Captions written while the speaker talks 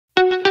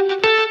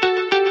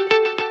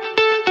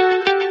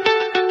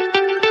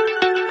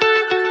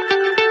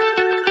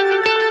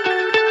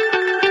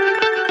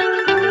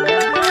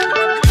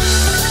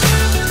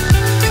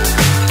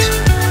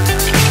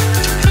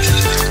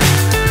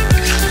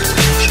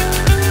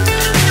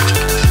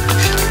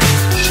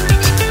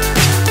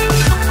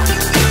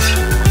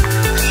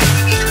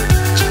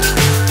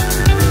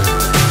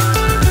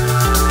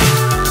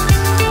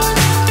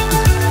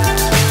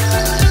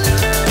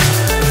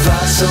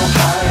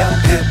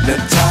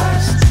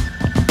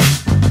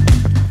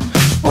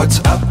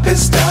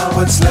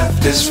what's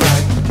left is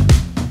right.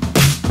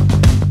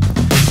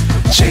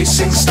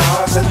 Chasing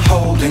stars and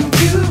holding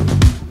you.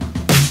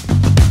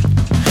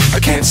 I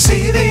can't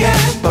see the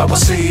end, but we'll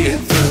see it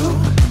through.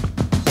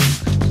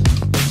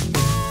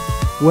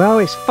 Well,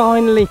 it's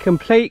finally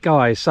complete,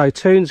 guys. So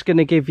Toon's going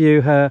to give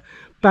you her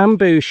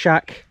bamboo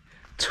shack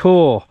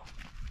tour.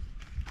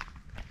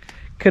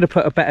 Could have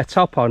put a better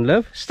top on,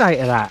 love. State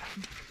of that.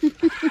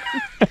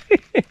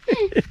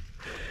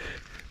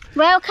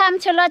 Welcome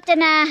to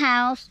Lodjana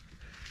house.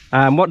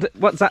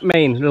 What's that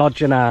mean,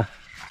 Lodjana?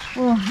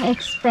 Oh,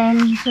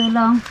 explain too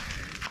long.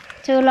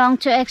 Too long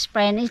to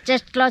explain. It's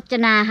just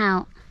Lodjana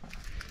house.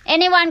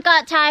 Anyone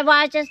got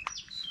Taiwan, just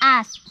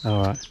ask.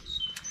 All right.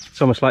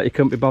 It's almost like you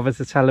couldn't be bothered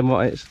to tell them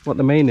what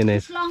the meaning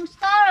is. It's a long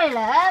story,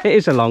 love. It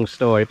is a long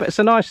story, but it's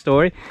a nice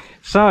story.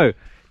 So,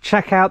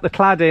 check out the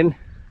cladding.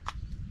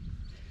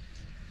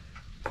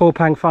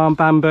 Porpeang farm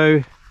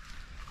bamboo,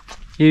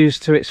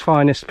 used to its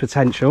finest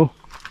potential.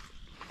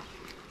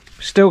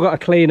 Still got to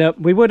clean up.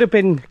 We would have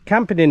been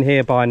camping in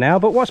here by now,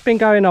 but what's been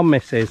going on,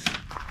 Mrs?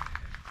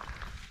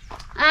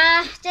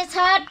 Just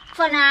heard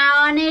for now.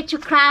 I need to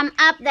climb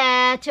up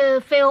there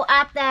to fill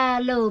up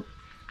the loop.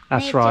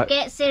 That's right. To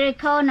get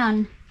silicone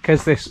on.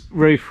 Because this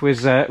roof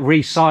was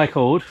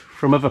recycled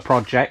from other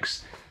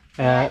projects,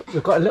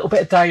 we've got a little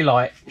bit of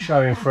daylight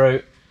showing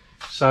through.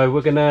 So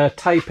we're going to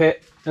tape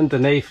it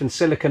underneath and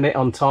silicone it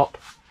on top.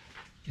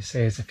 You see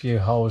there's a few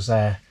holes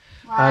there.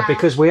 Wow.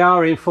 Because we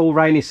are in full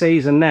rainy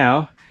season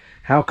now.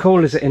 How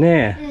cool is it in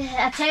here?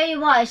 I tell you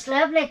what, it's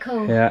lovely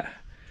cool. Yeah.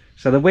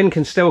 So the wind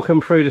can still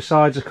come through the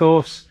sides, of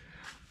course.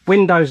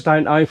 Windows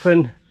don't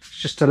open. It's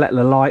just to let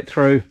the light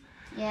through.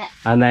 Yeah.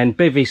 And then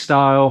bivvy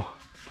style,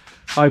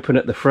 open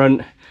at the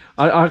front.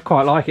 I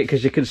quite like it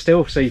because you can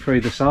still see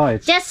through the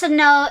sides. Just to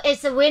know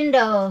it's a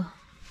window.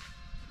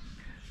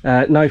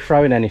 No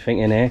throwing anything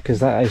in here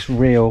because that is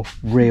real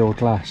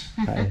glass.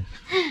 That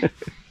is.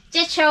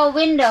 Just show a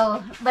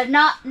window, but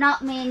not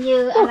me and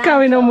you. What's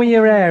going on with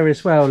your hair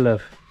as well,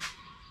 love?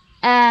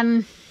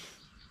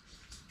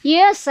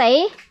 You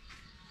see.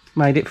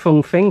 Made it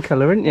fun thing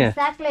colour, haven't you?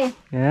 Exactly.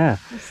 Yeah.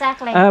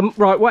 Exactly.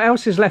 Right, what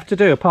else is left to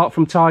do apart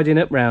from tidying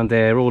up round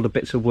here, all the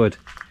bits of wood?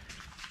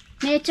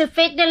 Need to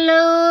fix the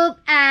loop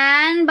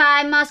and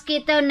buy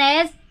mosquito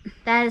nets.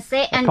 That's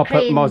it. And pop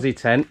up mozzie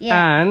tent.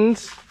 Yeah. And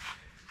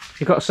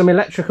you've got some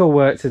electrical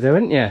work to do,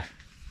 haven't you?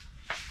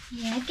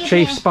 Yeah,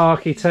 Chief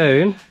Sparky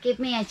Toon. Give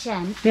me a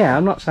chance. Yeah,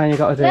 I'm not saying you've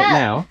got to do it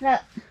now.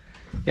 Look.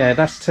 Yeah,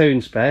 that's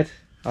Toon's bed.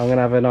 I'm going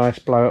to have a nice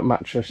blow-up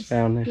mattress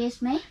down there.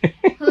 Excuse me?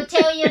 Who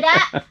tell you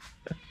that?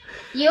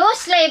 You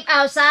sleep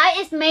outside.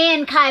 It's me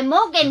and Kai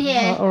Mook in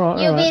here. All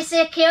right, you be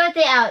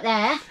security out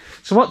there.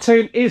 So what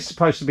Toon is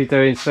supposed to be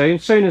doing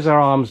soon as her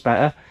arm's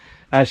better,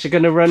 she's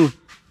going to run...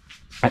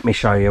 Let me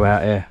show you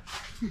out here.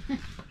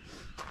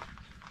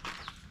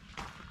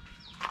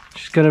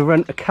 She's going to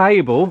run a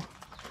cable,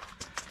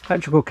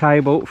 electrical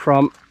cable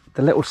from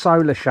the little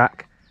solar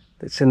shack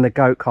that's in the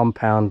goat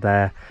compound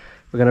there.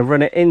 We're going to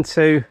run it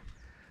into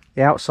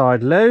the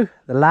outside loo,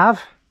 the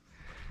lav,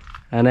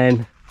 and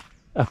then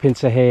up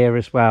into here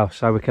as well,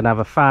 so we can have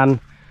a fan,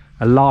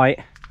 a light.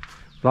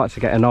 I'd like to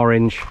get an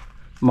orange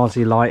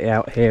mozzie light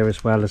out here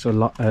as well as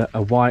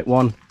a white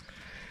one.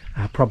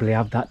 I'll probably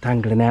have that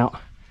dangling out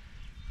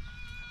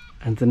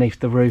underneath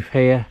the roof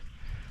here.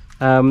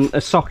 A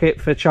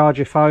socket for charge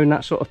your phone,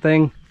 that sort of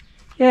thing.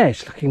 Yeah,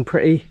 it's looking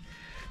pretty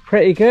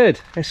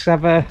good. Let's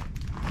have a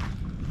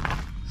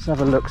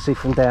look-see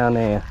from down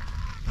here.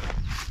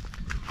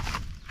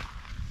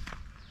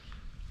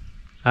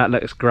 That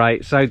looks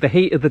great. So the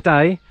heat of the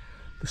day,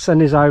 the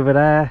sun is over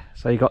there,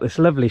 so you've got this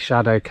lovely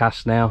shadow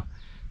cast now.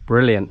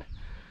 Brilliant.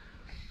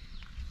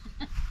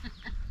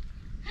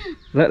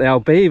 Look, the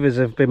old beavers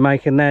have been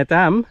making their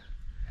dam.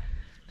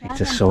 Need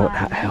to sort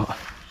that out.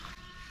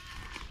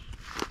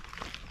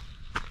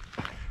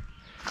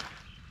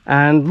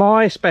 And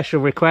my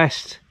special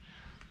request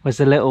was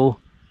a little...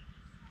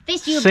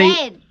 This your seat.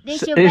 bed.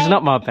 This your It's bed.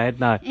 not my bed,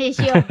 no. It's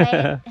your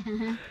bed.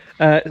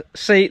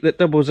 Seat that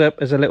doubles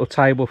up as a little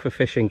table for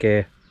fishing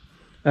gear.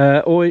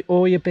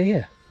 Or your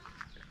beer.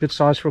 Good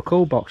size for a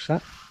cool box,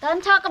 that.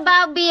 Don't talk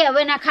about beer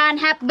when I can't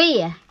have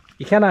beer.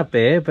 You can have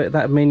beer, but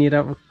that mean you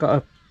don't got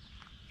to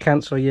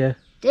cancel your...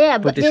 Yeah,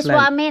 but this Lent.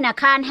 what I mean. I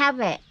can't have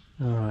it.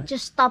 All right.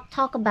 Just stop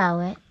talk about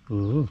it.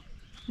 Ooh.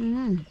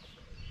 Mm.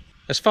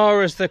 As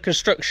far as the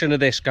construction of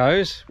this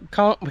goes, we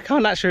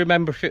can't actually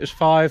remember if it was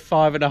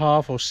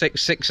 5.5 or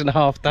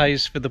 6.5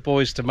 days for the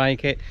boys to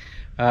make it.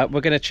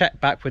 We're going to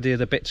check back with the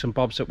other bits and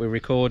bobs that we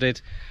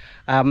recorded.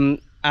 And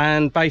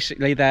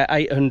basically they're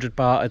 800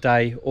 baht a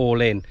day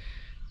all in.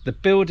 The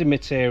building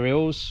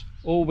materials,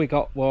 all we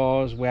got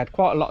was, we had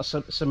quite a lot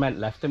of cement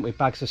left, didn't we?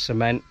 Bags of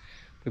cement.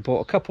 We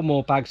bought a couple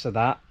more bags of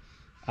that.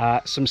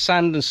 Some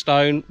sand and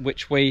stone,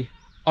 which we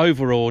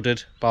over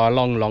ordered by a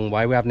long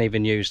way. We haven't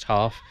even used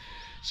half.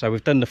 So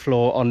we've done the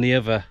floor on the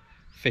other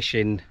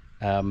fishing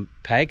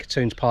peg,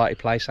 Toon's Party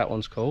Place, that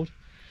one's called.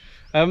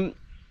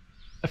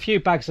 a few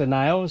bags of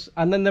nails,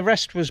 and then the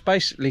rest was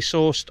basically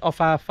sourced off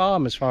our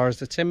farm as far as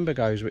the timber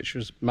goes, which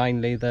was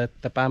mainly the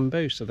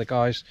bamboo. So the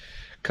guys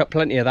cut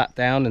plenty of that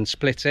down and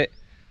split it,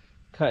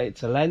 cut it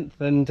to length,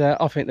 and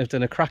I think they've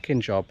done a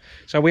cracking job.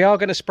 So we are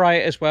going to spray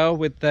it as well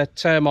with the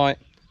termite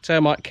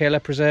killer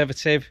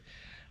preservative,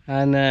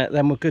 and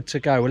then we're good to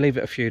go. We'll leave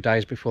it a few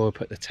days before we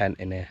put the tent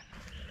in here.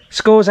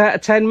 Scores out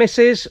of 10,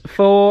 missus,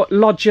 for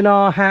lodging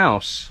our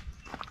house.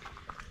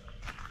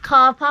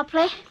 Call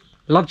properly.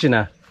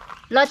 Lodgina.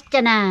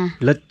 Lodgina.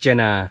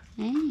 Lodgina.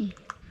 Hey.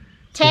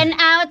 10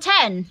 out of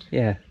 10.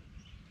 Yeah.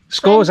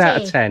 Scores 20.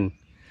 out of 10.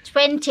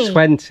 20.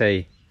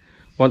 20.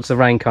 Once the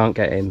rain can't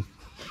get in.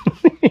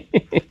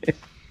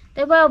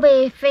 They will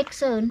be fixed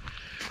soon.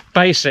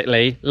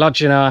 Basically,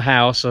 lodging our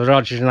house or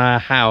lodging our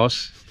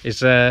house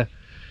is a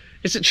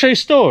true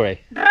story.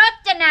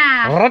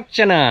 Lodgina.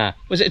 Lodgina.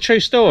 Was it a true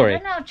story? I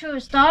don't know true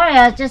story.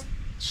 It's just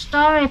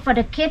story for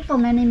the kid for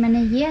many,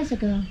 many years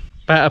ago.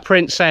 About a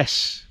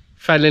princess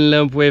fell in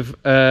love with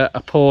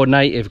a poor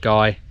native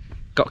guy,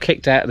 got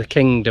kicked out of the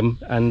kingdom,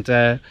 and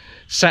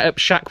set up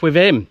shack with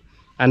him.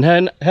 And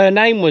her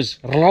name was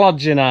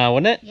Lodgina,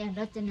 wasn't it? Yeah,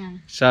 Lodgina.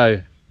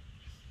 So.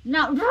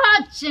 No,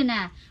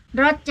 Lodgina.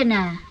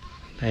 Lodgina.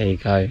 There you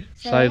go.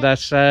 Say So it.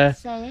 that's Say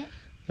it.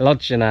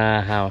 lodging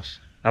our house.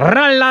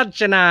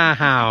 Lodging our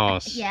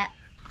house. Yeah.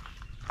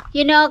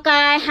 You know,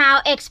 guys,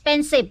 how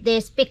expensive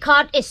this,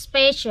 because it's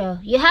special.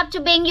 You have to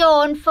bring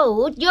your own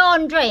food, your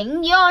own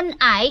drink, your own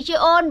ice, your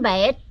own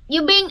bed.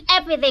 You bring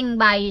everything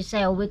by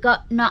yourself. We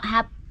got not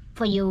have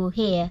for you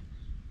here.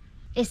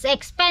 It's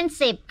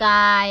expensive,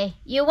 guy.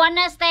 You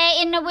wanna stay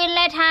in the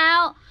village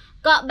house?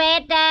 Got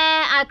bed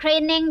there,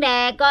 cleaning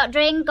there, got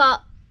drink,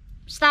 got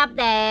stuff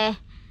there.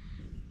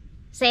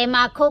 Same,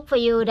 I cook for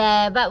you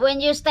there. But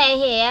when you stay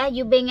here,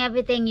 you bring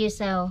everything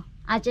yourself.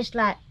 I just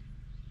like,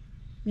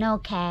 no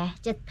care,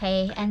 just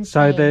pay and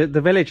So stay.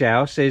 the village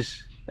house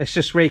is, let's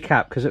just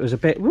recap because it was a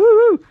bit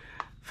woo,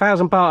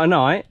 1,000 baht a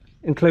night,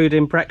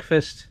 including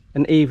breakfast,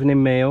 an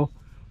evening meal,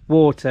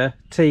 water,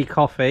 tea,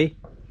 coffee,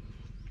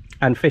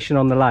 and fishing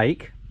on the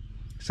lake.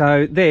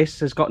 So this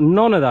has got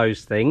none of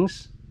those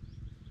things.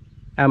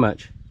 How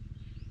much?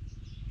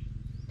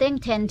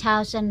 Think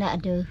 10,000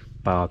 that do.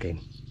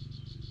 Bargain.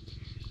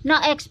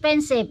 Not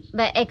expensive,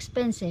 but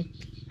expensive.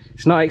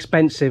 It's not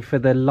expensive for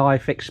the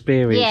life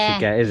experience Yeah, you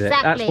get, is it?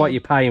 That's exactly. what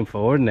you're paying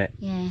for, isn't it?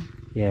 Yeah.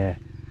 Yeah.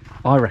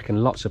 I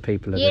reckon lots of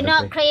people are You're going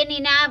to not clean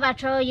enough, I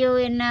throw you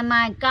in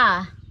my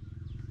car.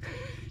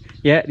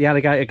 Yeah, the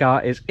alligator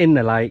gar is in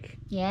the lake.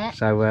 Yeah.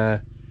 So,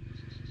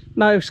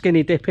 no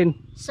skinny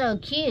dipping. So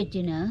cute,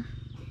 you know.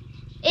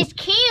 It's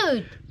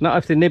cute. Not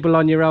have to nibble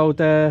on your old...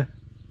 Ah!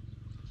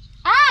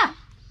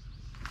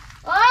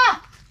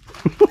 Oh!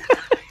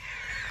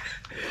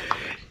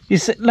 You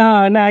said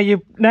no. Now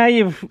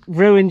you've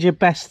ruined your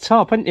best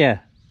top, haven't you?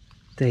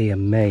 Dear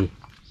me.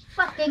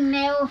 Fucking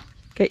nail.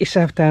 Get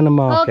yourself down the Go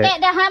market. get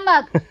the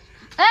hammer.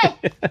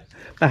 Hey!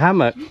 The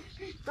hammock.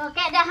 Go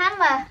get the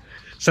hammer.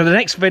 So the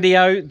next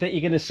video that you're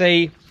going to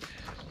see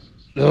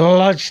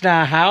lodged in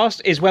our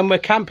house is when we're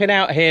camping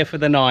out here for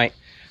the night,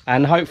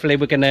 and hopefully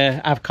we're going to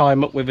have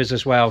Kaim up with us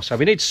as well. So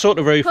we need to sort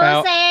the roof Who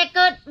out. say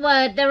good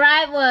word, the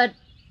right word?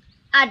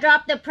 I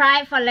dropped the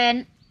price for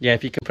Lent. Yeah,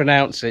 if you can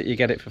pronounce it, you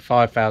get it for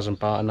 5,000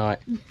 baht a night.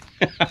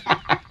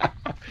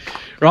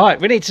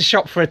 Right, we need to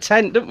shop for a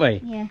tent, don't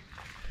we? Yeah.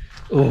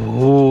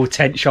 Ooh,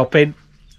 tent shopping.